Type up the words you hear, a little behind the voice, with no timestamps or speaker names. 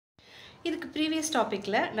இதுக்கு ப்ரீவியஸ்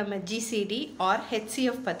டாபிக்ல நம்ம GCD or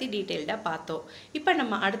HCF பத்தி டீடைல்டா பார்த்தோம். இப்போ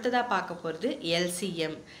நம்ம அடுத்ததா பார்க்க போறது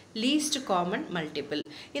LCM, least common multiple.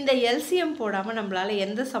 இந்த LCM போடாம நம்மளால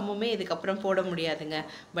எந்த சம்முமே இதுக்கு அப்புறம் போட முடியாதுங்க.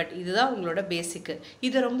 பட் இதுதான் உங்களோட பேசிக்.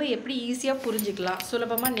 இது ரொம்ப எப்படி ஈஸியா புரிஞ்சிக்கலாம்,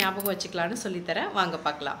 சுலபமா ஞாபகம் வச்சுக்கலாம்னு சொல்லி தரேன். வாங்க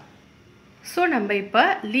பார்க்கலாம். சோ நம்ம இப்போ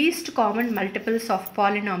least common multiples of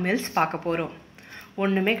polynomials பார்க்க போறோம்.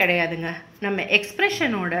 ஒண்ணுமே கிடையாதுங்க. நம்ம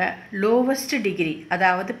எக்ஸ்பிரஷனோட லோவஸ்ட் டிகிரி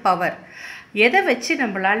அதாவது பவர் எதை வச்சு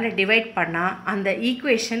நம்மளால டிவைட் பண்ணா அந்த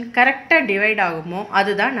ஈக்குவேஷன் கரெக்ட்டா டிவைட் ஆகுமோ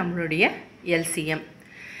அதுதான் நம்மளுடைய LCM.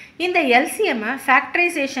 இந்த LCM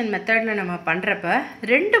ஃபேக்டரைசேஷன் மெத்தட்ல நம்ம பண்றப்ப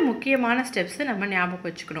ரெண்டு முக்கியமான ஸ்டெப்ஸ் நம்ம ஞாபகம்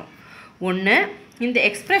வச்சுக்கணும். ஒன்னு இந்த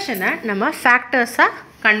எக்ஸ்பிரஷனை நம்ம ஃபேக்டர்ஸா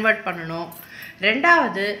கன்வர்ட் பண்ணனும்.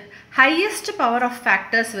 ரெண்டாவது highest power of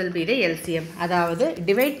factors will be the LCM. அதாவது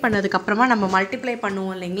டிவைட் பண்ணதுக்கு அப்புறமா நம்ம மல்டிப்ளை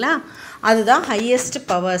பண்ணுவோம் இல்லைங்களா, அதுதான் highest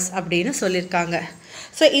powers அப்படின்னு சொல்லிருக்காங்க.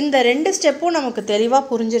 ஸோ இந்த ரெண்டு ஸ்டெப்பும் நமக்கு தெளிவாக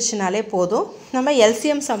புரிஞ்சிருச்சுனாலே போதும், நம்ம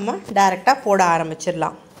LCM சம்மை டைரெக்டாக போட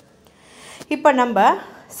ஆரம்பிச்சிடலாம். இப்போ நம்ம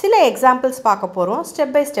சில எக்ஸாம்பிள்ஸ் பார்க்க போகிறோம்,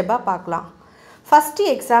 ஸ்டெப் பை ஸ்டெப்பாக பார்க்கலாம். ஃபஸ்ட்டு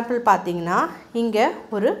எக்ஸாம்பிள் பார்த்தீங்கன்னா இங்கே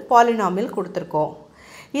ஒரு பாலினாமியல் கொடுத்துருக்கோம்.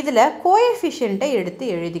 இதில் கோஎஃபிஷியண்ட்டை எடுத்து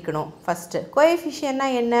எழுதிக்கணும். ஃபஸ்ட்டு கோஎஃபிஷியன்னா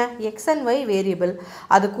என்ன, எக்ஸ் அண்ட் ஒய் வேரியபிள்,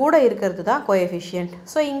 அது கூட இருக்கிறது தான் கோஎஃபிஷியன்ட்.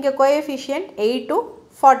 ஸோ இங்கே கோஎஃபிஷியன்ட் 8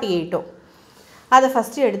 48 அதை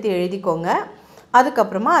ஃபஸ்ட்டு எடுத்து எழுதிக்கோங்க.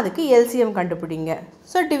 அதுக்கப்புறமா அதுக்கு LCM கண்டுபிடிங்க.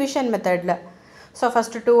 ஸோ டிவிஷன் மெத்தடில் ஸோ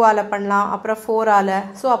ஃபஸ்ட்டு 2ஆல் பண்ணலாம், அப்புறம் 4ஆல்,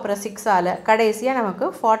 ஸோ அப்புறம் 6ஆல், கடைசியாக நமக்கு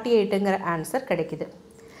 48ங்கிற ஆன்சர் கிடைக்குது.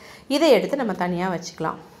 இதை எடுத்து நம்ம தனியாக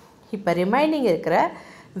வச்சுக்கலாம். இப்போ ரிமைனிங் இருக்கிற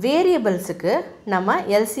வேரியபிள்ஸுக்கு நம்ம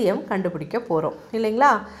LCM கண்டுபிடிக்க போகிறோம்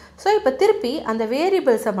இல்லைங்களா. ஸோ இப்போ திருப்பி அந்த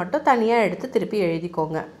வேரியபிள்ஸை மட்டும் தனியாக எடுத்து திருப்பி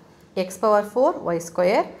எழுதிக்கோங்க. x⁴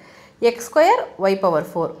 y², x²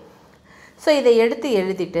 y⁴. So இதை எடுத்து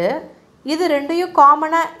எழுதிட்டு இது ரெண்டையும்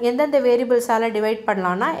காமனாக எந்தெந்த வேரியபிள்ஸால் டிவைட்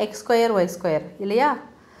பண்ணலான்னா x² y² இல்லையா.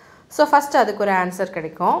 ஸோ ஃபஸ்ட்டு அதுக்கு ஒரு ஆன்சர்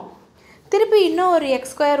கிடைக்கும். திருப்பி இன்னும் ஒரு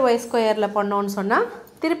x² y²ல் பண்ணோன்னு சொன்னால்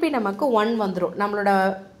திருப்பி நமக்கு 1 வந்துடும். நம்மளோட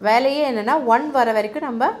வேலையே என்னென்னா 1 வர வரைக்கும்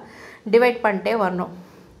நம்ம டிவைட் பண்ணிட்டே வரணும்.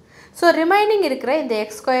 ஸோ ரிமைனிங் இருக்கிற இந்த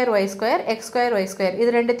x² y² x² y² இது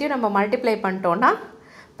ரெண்டுத்தையும் நம்ம மல்டிப்ளை பண்ணிட்டோன்னா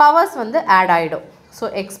பவர்ஸ் வந்து ஆட் ஆகிடும். So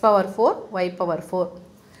x⁴ y⁴.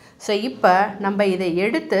 ஸோ இப்போ நம்ம இதை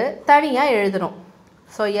எடுத்து தனியாக எழுதணும்.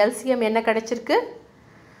 ஸோ LCM என்ன கிடச்சிருக்கு,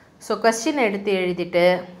 ஸோ கொஸ்டின் எடுத்து எழுதிட்டு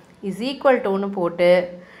இஸ் ஈக்குவல் டுன்னு போட்டு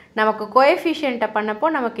நமக்கு கோஎஃபிஷியண்ட்டை பண்ணப்போ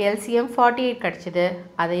நமக்கு LCM 48 கிடச்சிது.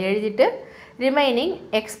 அதை எழுதிட்டு ரிமைனிங்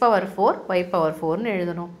x⁴ y⁴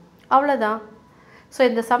 எழுதணும். அவ்வளோதான். ஸோ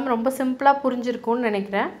இந்த சம் ரொம்ப சிம்பிளாக புரிஞ்சிருக்கும்னு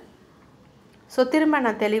நினைக்கிறேன். ஸோ திரும்ப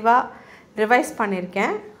நான் தெளிவாக ரிவைஸ்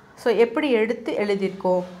பண்ணியிருக்கேன். ஸோ எப்படி எடுத்து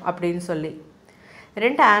எழுதியிருக்கோம் அப்படின்னு சொல்லி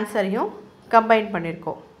ரெண்டு ஆன்சரையும் கம்பைன்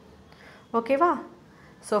பண்ணியிருக்கோம். ஓகேவா.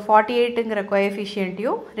 ஸோ 48ங்கிற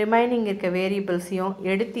கோஎஃபிஷியண்ட்டையும் ரிமைனிங் இருக்க வேரியபிள்ஸையும்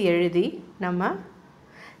எடுத்து எழுதி நம்ம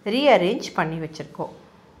ரீஅரேஞ்ச் பண்ணி வச்சுருக்கோம்.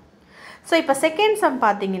 ஸோ இப்போ செகண்ட் சம்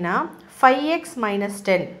பார்த்தீங்கன்னா 5x -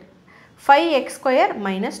 10 5x²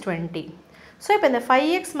 - 20. ஸோ இப்போ இந்த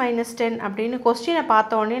 5x - 10 அப்படின்னு கொஸ்டினை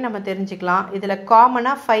பார்த்தோன்னே நம்ம தெரிஞ்சுக்கலாம், இதில்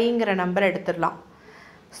காமனாக 5ங்கிற நம்பரை எடுத்துடலாம்.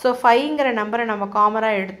 ஸோ 5ங்கிற நம்பரை நம்ம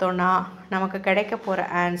காமனாக எடுத்தோன்னா நமக்கு கிடைக்க போகிற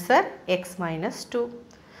answer x - 2.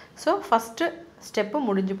 So first step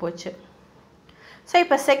முடிஞ்சு போச்சு. ஸோ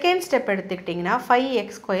இப்போ செகண்ட் ஸ்டெப் எடுத்துக்கிட்டிங்கன்னா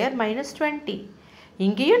 5x² - 20.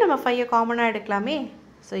 இங்கேயும் நம்ம 5 காமனாக எடுக்கலாமே.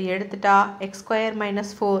 ஸோ எடுத்துட்டா x² -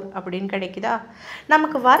 4 அப்படின்னு கிடைக்குதா.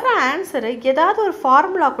 நமக்கு வர்ற ஆன்சரு ஏதாவது ஒரு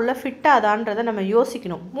ஃபார்முலாக்குள்ளே ஃபிட் ஆதான்றதை நம்ம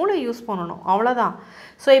யோசிக்கணும், மூளை யூஸ் பண்ணணும், அவ்வளோதான்.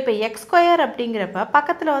 ஸோ இப்போ x² அப்படிங்கிறப்ப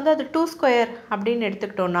பக்கத்தில் வந்து அது 2² அப்படின்னு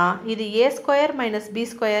எடுத்துக்கிட்டோன்னா இது a² -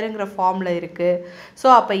 b²ங்கிற ஃபார்மில் இருக்குது. ஸோ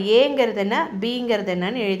அப்போ ஏங்கிறது என்ன பிங்கிறது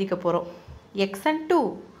என்னன்னு எழுதிக்க போகிறோம், x and 2.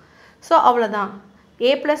 ஸோ அவ்வளோதான்.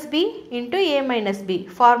 a + b × a - b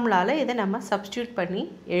ஃபார்முலாவில் இதை நம்ம சப்ஸ்டியூட் பண்ணி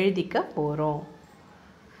எழுதிக்க போகிறோம்.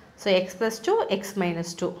 So x + 2 x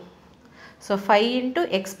 - 2. So 5 ×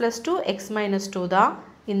 x + 2 x - 2 தான்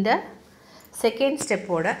இந்த செகண்ட்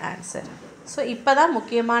ஸ்டெப்போட ஆன்சர். ஸோ இப்போ தான்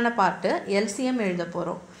முக்கியமான பார்ட்டு, LCM எழுத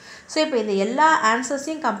போகிறோம். ஸோ இப்போ இந்த எல்லா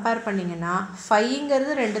ஆன்சர்ஸையும் கம்பேர் பண்ணிங்கன்னா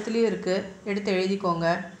 5ங்கிறது ரெண்டுத்துலேயும் இருக்குது, எடுத்து எழுதிக்கோங்க.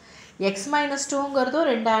 x - 2ங்கிறதும்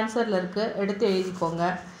ரெண்டு ஆன்சரில் இருக்குது, எடுத்து எழுதிக்கோங்க.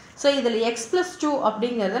 ஸோ இதில் x + 2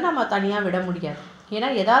 அப்படிங்கிறத நம்ம தனியாக விட முடியாது, ஏன்னா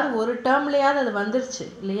ஏதாவது ஒரு டேர்ம்லையாவது அது வந்துருச்சு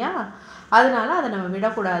இல்லையா, அதனால் அதை நம்ம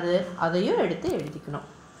விடக்கூடாது, அதையும் எடுத்து எழுதிக்கணும்.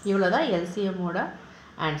 இவ்வளோ தான் LCMோட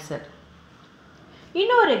ஆன்சர்.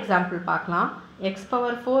 இன்னொரு எக்ஸாம்பிள் பார்க்கலாம். x⁴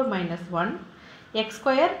 - 1 x²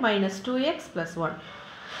 - 2x + 1.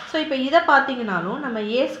 ஸோ இப்போ இதை பார்த்தீங்கன்னாலும் நம்ம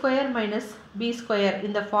a² - b²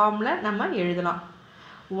 இந்த ஃபார்மில் நம்ம எழுதலாம்.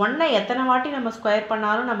 1 எத்தனை வாட்டி நம்ம ஸ்கொயர்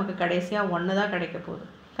பண்ணாலும் நமக்கு கடைசியாக 1 தான் கிடைக்க போகுது.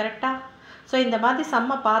 கரெக்டாக. ஸோ இந்த மாதிரி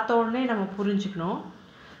சம்மை பார்த்த உடனே நம்ம புரிஞ்சுக்கணும்.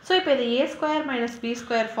 ஸோ இப்போ இது ஏ ஸ்கொயர் மைனஸ் பி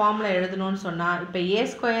ஸ்கொயர் ஃபார்மில் எழுதணும்னு சொன்னால் இப்போ ஏ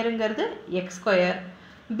ஸ்கொயருங்கிறது எக்ஸ் ஸ்கொயர்,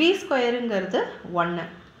 பி ஸ்கொயருங்கிறது 1.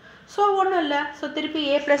 ஸோ ஒன்றும் இல்லை. ஸோ திருப்பி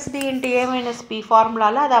ஏ ப்ளஸ் பி இன்ட்டு ஏ மைனஸ் பி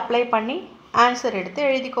ஃபார்முலாவில் அதை அப்ளை பண்ணி ஆன்சர் எடுத்து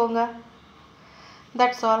எழுதிக்கோங்க.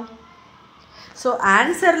 That's all. ஸோ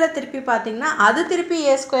ஆன்சரில் திருப்பி பார்த்திங்கன்னா அது திருப்பி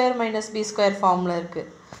ஏ ஸ்கொயர் மைனஸ் பி ஸ்கொயர் ஃபார்மில் இருக்குது.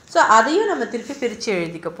 ஸோ அதையும் நம்ம திருப்பி பிரித்து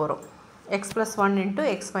எழுதிக்க போகிறோம். X plus 1 into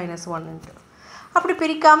X minus 1 into. அப்படி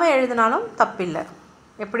பிரிக்காமல் எழுதினாலும் தப்பில்லை,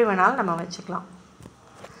 எப்படி வேணாலும் நம்ம வச்சுக்கலாம்.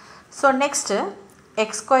 So next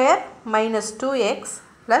X square minus 2x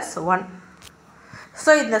plus 1.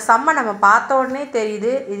 So இந்த சம்மை நம்ம பார்த்த உடனே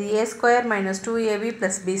தெரியுது இது ஏ square minus 2ab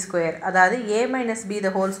plus B square, அதாவது ஏ minus be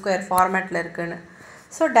the whole square ஃபார்மேட்டில் இருக்குதுன்னு.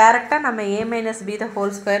 ஸோ டேரெக்டாக நம்ம ஏ மைனஸ் பி த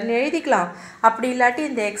ஹோல் ஸ்கொயர்னு எழுதிக்கலாம். அப்படி இல்லாட்டி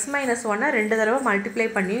இந்த எக்ஸ் மைனஸ் 1 2 தடவை மல்டிப்ளை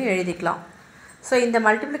பண்ணியும் எழுதிக்கலாம். ஸோ இந்த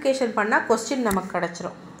மல்டிப்ளிகேஷன் பண்ணால் கொஸ்டின் நமக்கு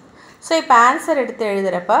கிடச்சிரும். ஸோ இப்போ ஆன்சர் எடுத்து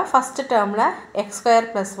எழுதுகிறப்ப ஃபஸ்ட்டு டேர்மில் எக்ஸ் ஸ்கொயர்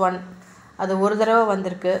ப்ளஸ் 1 அது ஒரு தடவை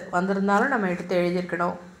வந்திருந்தாலும் நம்ம எடுத்து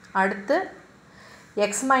எழுதியிருக்கணும். அடுத்து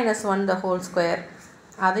X minus 1 the whole square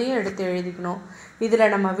அதையும் எடுத்து எழுதிக்கணும்.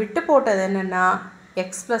 இதில் நம்ம விட்டு போட்டது என்னென்னா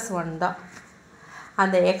எக்ஸ் ப்ளஸ் 1 தான்.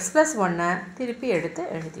 அந்த எக்ஸ் ப்ளஸ் 1 திருப்பி எடுத்து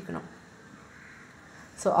எழுதிக்கணும்.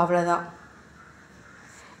 ஸோ அவ்வளோதான்.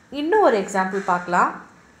 இன்னும் ஒரு எக்ஸாம்பிள் பார்க்கலாம்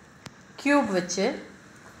க்யூப் வச்சு.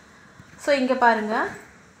 ஸோ இங்கே பாருங்கள்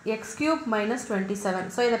எக்ஸ் க்யூப் மைனஸ் 27.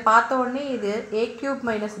 ஸோ இதை பார்த்த உடனே இது ஏ க்யூப்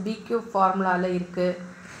மைனஸ் பி க்யூப் ஃபார்முலாவில் இருக்குது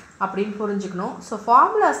அப்படின்னு புரிஞ்சுக்கணும். ஸோ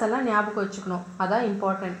ஃபார்முலாஸ் எல்லாம் ஞாபகம் வச்சுக்கணும், அதான்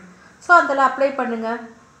இம்பார்ட்டண்ட். ஸோ அதில் அப்ளை பண்ணுங்கள்.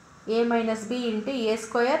 ஏ மைனஸ் பி இன்ட்டு ஏ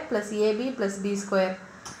square plus AB plus B square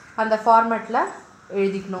அந்த ஃபார்மேட்டில்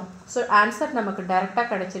எழுதிக்கணும். ஸோ ஆன்சர் நமக்கு டைரெக்டாக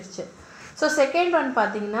கிடச்சிருச்சு. ஸோ செகண்ட் ஒன்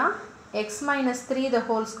பார்த்திங்கன்னா எக்ஸ் மைனஸ் 3 த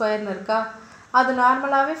ஹோல் ஸ்கொயர்னு இருக்கா, அது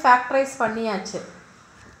நார்மலாகவே ஃபேக்டரைஸ் பண்ணியாச்சு.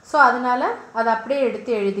 ஸோ அதனால் அதை அப்படியே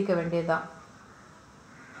எடுத்து எழுதிக்க வேண்டியதுதான்.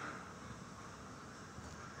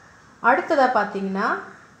 அடுத்ததாக பார்த்திங்கன்னா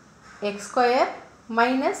X square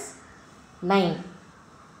minus 9.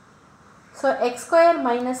 So X square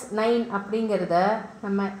minus 9 அப்படிங்கிறத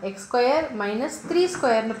நம்ம எக்ஸ் ஸ்கொயர் மைனஸ் 3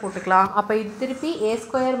 ஸ்கொயர்னு போட்டுக்கலாம். அப்போ இது திருப்பி ஏ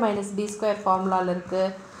ஸ்கொயர் மைனஸ் பி ஸ்கொயர் ஃபார்முலாவில்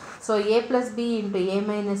இருக்குது. ஸோ ஏ ப்ளஸ் பி இன்ட்டு ஏ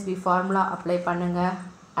மைனஸ் பி ஃபார்முலா அப்ளை பண்ணுங்கள்,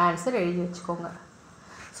 ஆன்சர் எழுதி வச்சுக்கோங்க.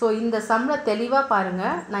 ஸோ இந்த சம்மில் தெளிவாக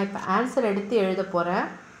பாருங்கள். நான் இப்போ ஆன்சர் எடுத்து எழுத போகிறேன்.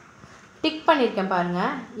 டிக் பண்ணியிருக்கேன்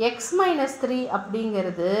பாருங்கள். எக்ஸ் மைனஸ் 3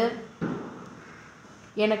 அப்படிங்கிறது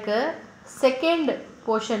எனக்கு செகண்ட்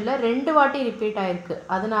போர்ஷனில் 2 வாட்டி ரிப்பீட் ஆகிருக்கு.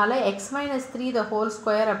 அதனால் X minus 3 the whole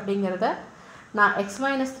square அப்படிங்கிறத நான் எக்ஸ்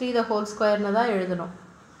மைனஸ் 3 த ஹோல் ஸ்கொயர்னு தான் எழுதணும்.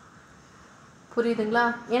 புரியுதுங்களா?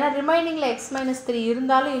 ஏன்னா ரிமைனிங்கில் எக்ஸ் மைனஸ் 3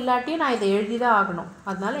 இருந்தாலும் இல்லாட்டியும் நான் இதை எழுதி தான் ஆகணும்.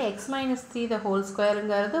 அதனால் எக்ஸ் மைனஸ் 3 த ஹோல்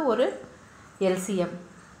ஸ்கொயருங்கிறது ஒரு எல்சிஎம்.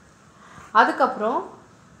 அதுக்கப்புறம்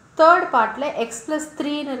தேர்ட் பார்ட்டில் எக்ஸ் ப்ளஸ்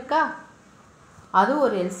 3ன்னு இருக்கா, அது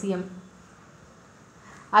ஒரு எல்சிஎம்.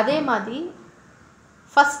 அதே மாதிரி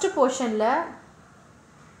ஃபஸ்ட்டு போர்ஷனில்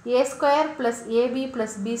ஏ square plus AB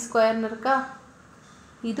plus B ஸ்கொயர்னு இருக்கா,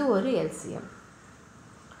 இது ஒரு எல்சிஎம்.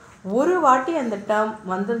 ஒரு வாட்டி அந்த டேர்ம்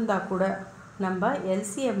வந்திருந்தால் கூட நம்ம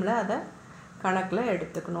எல்சிஎம்மில் அதை கணக்கில்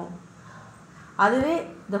எடுத்துக்கணும். அதுவே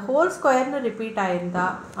இந்த ஹோல் ஸ்கொயர்னு ரிப்பீட்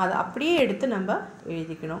ஆகிருந்தால் அதை அப்படியே எடுத்து நம்ம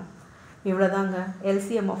எழுதிக்கணும். இவ்வளோதாங்க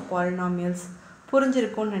எல்சிஎம் ஆஃப் பாலினாமியல்ஸ்.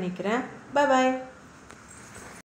 புரிஞ்சிருக்கும்னு நினைக்கிறேன். Bye bye.